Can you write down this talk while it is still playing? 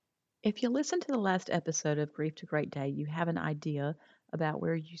If you listen to the last episode of Grief to Great Day, you have an idea about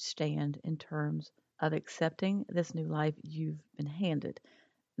where you stand in terms of accepting this new life you've been handed.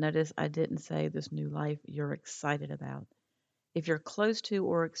 Notice I didn't say this new life you're excited about. If you're close to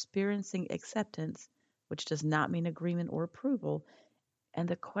or experiencing acceptance, which does not mean agreement or approval, and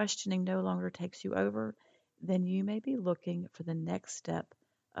the questioning no longer takes you over, then you may be looking for the next step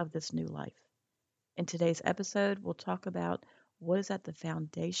of this new life. In today's episode, we'll talk about what is at the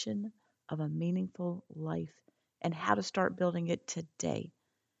foundation of a meaningful life and how to start building it today.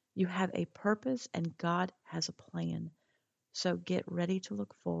 You have a purpose and God has a plan. So get ready to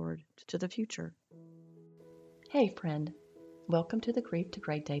look forward to the future. Hey, friend. Welcome to the Grief to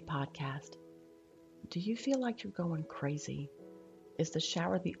Great Day podcast. Do you feel like you're going crazy? Is the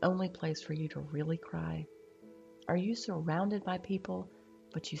shower the only place for you to really cry? Are you surrounded by people,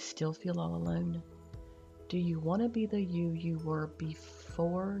 but you still feel all alone? Do you want to be the you were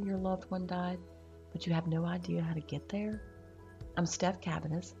before your loved one died, but you have no idea how to get there? I'm Steph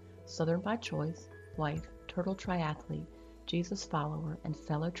Cabanis, Southern by choice, wife, turtle triathlete, Jesus follower, and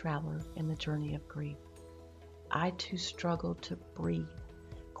fellow traveler in the journey of grief. I too struggled to breathe,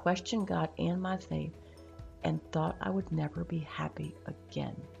 questioned God and my faith, and thought I would never be happy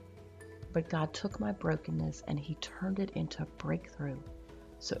again. But God took my brokenness and He turned it into a breakthrough.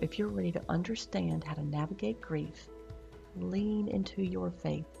 So if you're ready to understand how to navigate grief, lean into your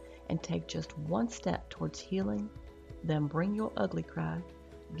faith and take just one step towards healing, then bring your ugly cry,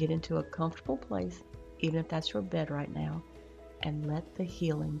 get into a comfortable place, even if that's your bed right now, and let the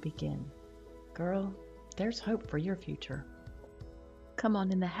healing begin. Girl, there's hope for your future. Come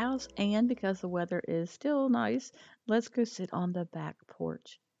on in the house, and because the weather is still nice, let's go sit on the back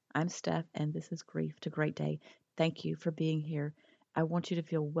porch. I'm Steph, and this is Grief to Great Day. Thank you for being here. I want you to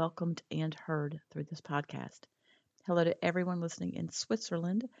feel welcomed and heard through this podcast. Hello to everyone listening in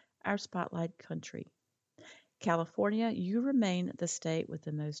Switzerland, our spotlight country. California, you remain the state with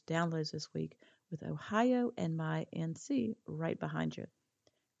the most downloads this week, with Ohio and my NC right behind you.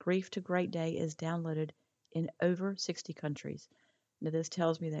 Grief to Great Day is downloaded in over 60 countries. Now, this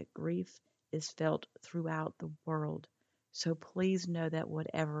tells me that grief is felt throughout the world. So please know that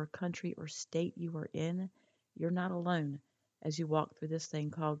whatever country or state you are in, you're not alone as you walk through this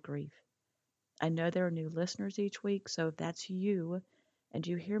thing called grief. I know there are new listeners each week, so if that's you and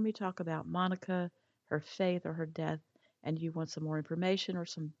you hear me talk about Monica, her faith, or her death, and you want some more information or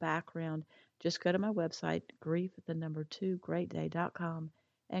some background, just go to my website, grief2greatday.com,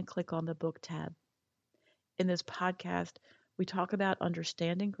 and click on the book tab. In this podcast, we talk about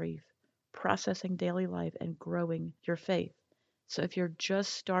understanding grief, processing daily life, and growing your faith. So if you're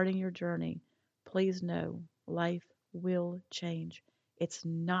just starting your journey, please know life will change. It's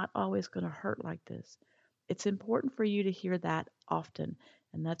not always going to hurt like this. It's important for you to hear that often,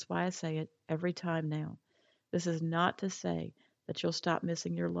 and that's why I say it every time now. This is not to say that you'll stop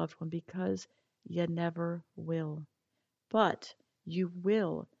missing your loved one because you never will. But you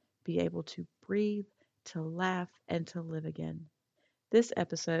will be able to breathe, to laugh, and to live again. This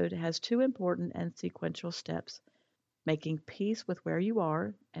episode has two important and sequential steps: making peace with where you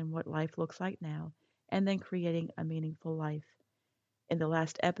are and what life looks like now, and then creating a meaningful life. In the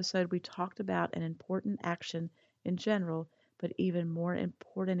last episode, we talked about an important action in general, but even more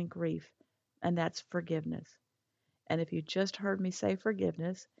important in grief, and that's forgiveness. And if you just heard me say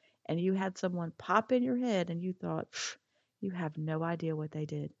forgiveness and you had someone pop in your head and you thought, you have no idea what they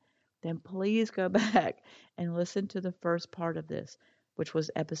did, then please go back and listen to the first part of this, which was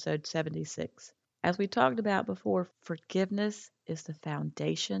episode 76. As we talked about before, forgiveness is the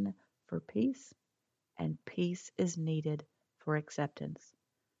foundation for peace, and peace is needed for acceptance.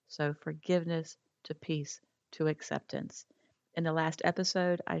 So, forgiveness to peace to acceptance. In the last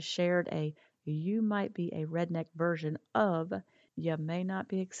episode, I shared a you might be a redneck version of you may not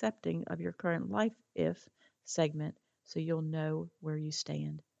be accepting of your current life if segment, so you'll know where you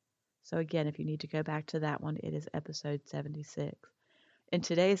stand. So, again, if you need to go back to that one, it is episode 76. In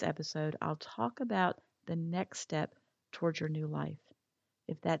today's episode, I'll talk about the next step towards your new life.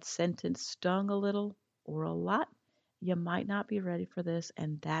 If that sentence stung a little or a lot, you might not be ready for this,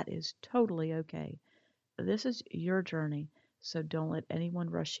 and that is totally okay. This is your journey, so don't let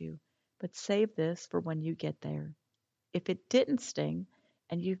anyone rush you, but save this for when you get there. If it didn't sting,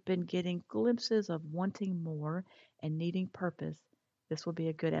 and you've been getting glimpses of wanting more and needing purpose, this will be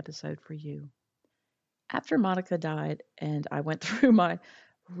a good episode for you. After Monica died and I went through my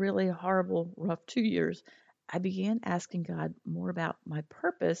really horrible, rough 2 years, I began asking God more about my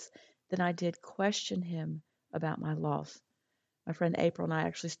purpose than I did question Him about my loss. My friend April and I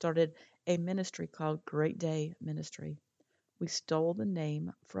actually started a ministry called Great Day Ministry. We stole the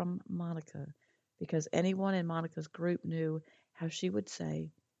name from Monica because anyone in Monica's group knew how she would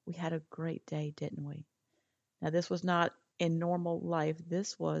say, "We had a great day, didn't we?" Now, this was not in normal life,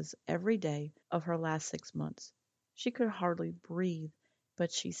 this was every day of her last 6 months. She could hardly breathe,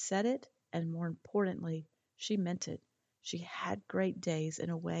 but she said it, and more importantly, she meant it. She had great days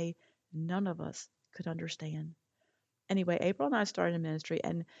in a way none of us could understand. Anyway, April and I started a ministry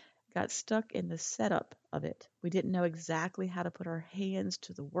and got stuck in the setup of it. We didn't know exactly how to put our hands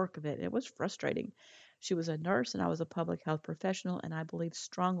to the work of it. It was frustrating. She was a nurse and I was a public health professional, and I believed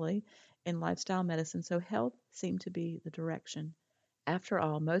strongly in lifestyle medicine, so health seemed to be the direction. After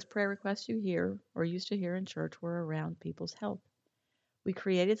all, most prayer requests you hear or used to hear in church were around people's health. We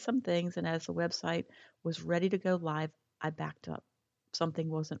created some things, and as the website was ready to go live, I backed up. Something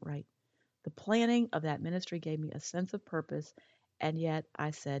wasn't right. The planning of that ministry gave me a sense of purpose, and yet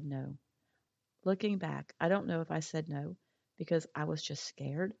I said no. Looking back, I don't know if I said no because I was just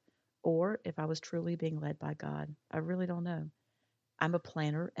scared or if I was truly being led by God. I really don't know. I'm a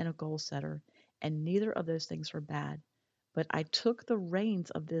planner and a goal setter, and neither of those things were bad. But I took the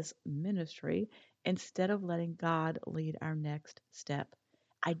reins of this ministry instead of letting God lead our next step.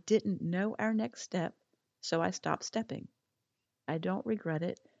 I didn't know our next step, so I stopped stepping. I don't regret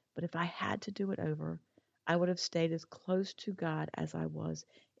it, but if I had to do it over, I would have stayed as close to God as I was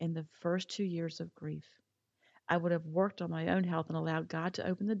in the first 2 years of grief. I would have worked on my own health and allowed God to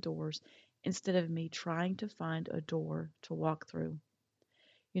open the doors instead of me trying to find a door to walk through.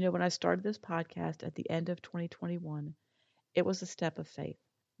 When I started this podcast at the end of 2021, it was a step of faith,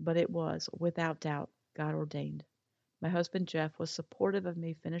 but it was, without doubt, God ordained. My husband Jeff was supportive of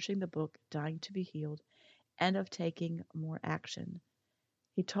me finishing the book, Dying to be Healed, and of taking more action.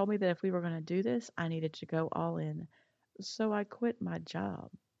 He told me that if we were going to do this, I needed to go all in. So I quit my job.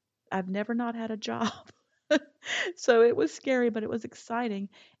 I've never not had a job. So it was scary, but it was exciting,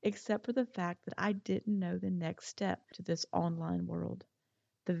 except for the fact that I didn't know the next step to this online world.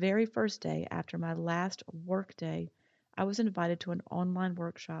 The very first day after my last work day, I was invited to an online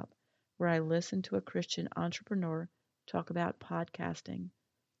workshop where I listened to a Christian entrepreneur talk about podcasting.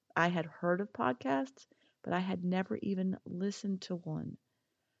 I had heard of podcasts, but I had never even listened to one.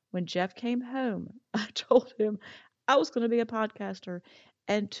 When Jeff came home, I told him I was going to be a podcaster.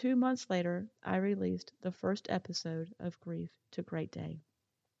 And 2 months later, I released the first episode of Grief to Great Day.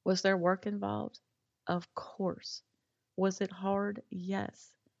 Was there work involved? Of course. Was it hard?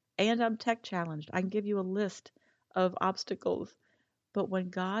 Yes. And I'm tech challenged. I can give you a list of obstacles. But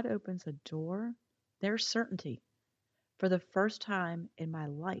when God opens a door, there's certainty. For the first time in my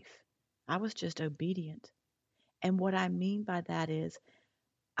life, I was just obedient. And what I mean by that is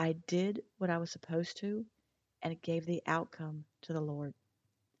I did what I was supposed to, and it gave the outcome to the Lord.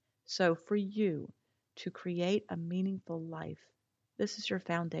 So, for you to create a meaningful life, this is your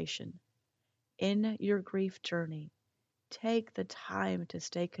foundation. In your grief journey, take the time to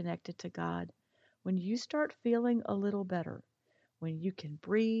stay connected to God. When you start feeling a little better, when you can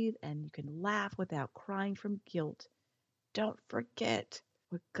breathe and you can laugh without crying from guilt, don't forget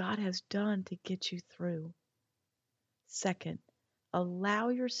what God has done to get you through. Second, allow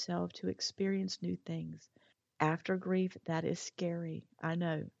yourself to experience new things. After grief, that is scary. I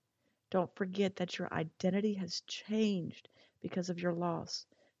know. Don't forget that your identity has changed because of your loss,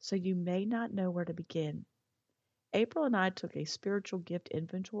 so you may not know where to begin. April and I took a spiritual gift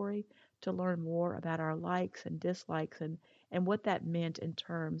inventory to learn more about our likes and dislikes and what that meant in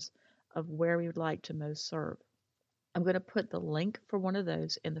terms of where we would like to most serve. I'm going to put the link for one of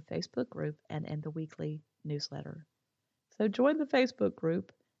those in the Facebook group and in the weekly newsletter. So join the Facebook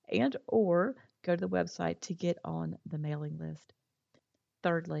group and or go to the website to get on the mailing list.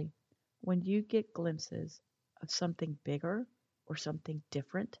 Thirdly, when you get glimpses of something bigger or something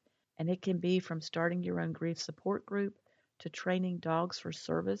different, and it can be from starting your own grief support group to training dogs for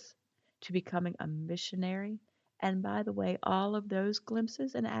service to becoming a missionary. And by the way, all of those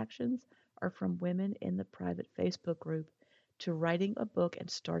glimpses and actions are from women in the private Facebook group to writing a book and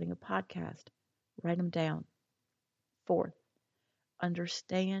starting a podcast. Write them down. Fourth,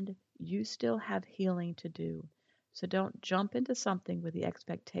 understand you still have healing to do. So don't jump into something with the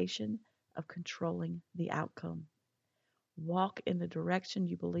expectation of controlling the outcome. Walk in the direction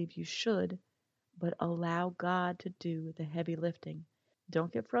you believe you should, but allow God to do the heavy lifting.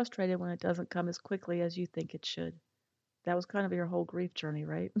 Don't get frustrated when it doesn't come as quickly as you think it should. That was kind of your whole grief journey,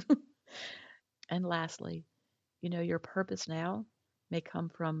 right? And lastly, your purpose now may come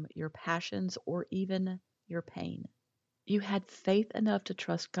from your passions or even your pain. You had faith enough to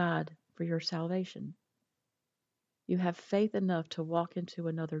trust God for your salvation. You have faith enough to walk into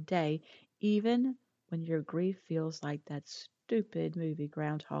another day, even when your grief feels like that stupid movie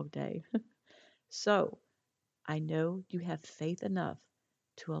Groundhog Day. So, I know you have faith enough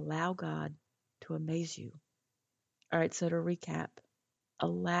to allow God to amaze you. All right, so to recap,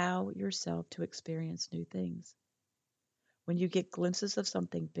 allow yourself to experience new things. When you get glimpses of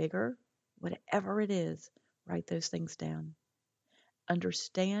something bigger, whatever it is, write those things down.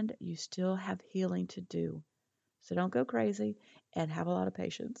 Understand you still have healing to do. So don't go crazy and have a lot of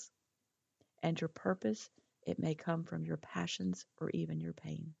patience. And your purpose, it may come from your passions or even your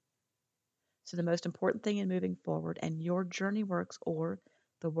pain. So the most important thing in moving forward and your journey works or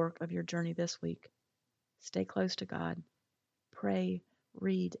the work of your journey this week, stay close to God. Pray,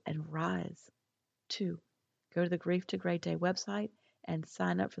 read, and rise. 2. Go to the Grief to Great Day website and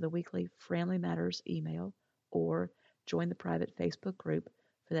sign up for the weekly Family Matters email or join the private Facebook group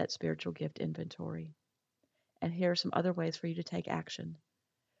for that spiritual gift inventory. And here are some other ways for you to take action.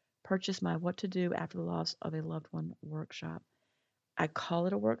 Purchase my What to Do After the Loss of a Loved One workshop. I call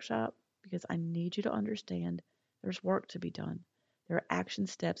it a workshop because I need you to understand there's work to be done. There are action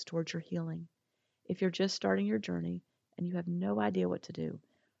steps towards your healing. If you're just starting your journey and you have no idea what to do,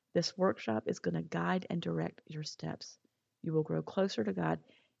 this workshop is going to guide and direct your steps. You will grow closer to God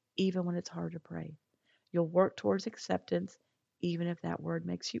even when it's hard to pray. You'll work towards acceptance even if that word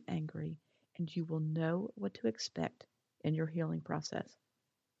makes you angry, and you will know what to expect in your healing process.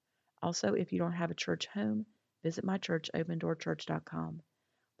 Also, if you don't have a church home, visit my church, opendoorchurch.com.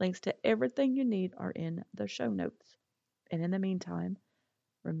 Links to everything you need are in the show notes. And in the meantime,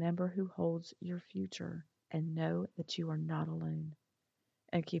 remember who holds your future and know that you are not alone.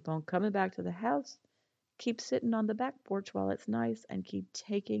 And keep on coming back to the house. Keep sitting on the back porch while it's nice and keep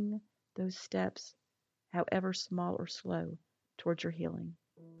taking those steps, however small or slow, towards your healing.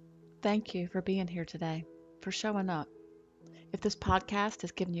 Thank you for being here today, for showing up. If this podcast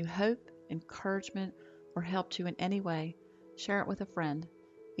has given you hope, encouragement, or helped you in any way, share it with a friend,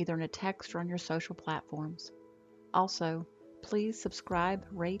 either in a text or on your social platforms. Also, please subscribe,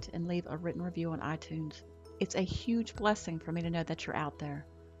 rate, and leave a written review on iTunes. It's a huge blessing for me to know that you're out there.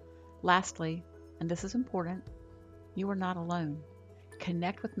 Lastly, and this is important, you are not alone.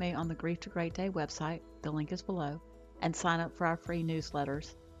 Connect with me on the Grief to Great Day website, the link is below, and sign up for our free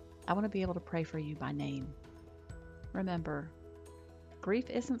newsletters. I want to be able to pray for you by name. Remember, grief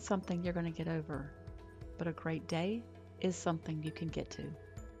isn't something you're going to get over, but a great day is something you can get to.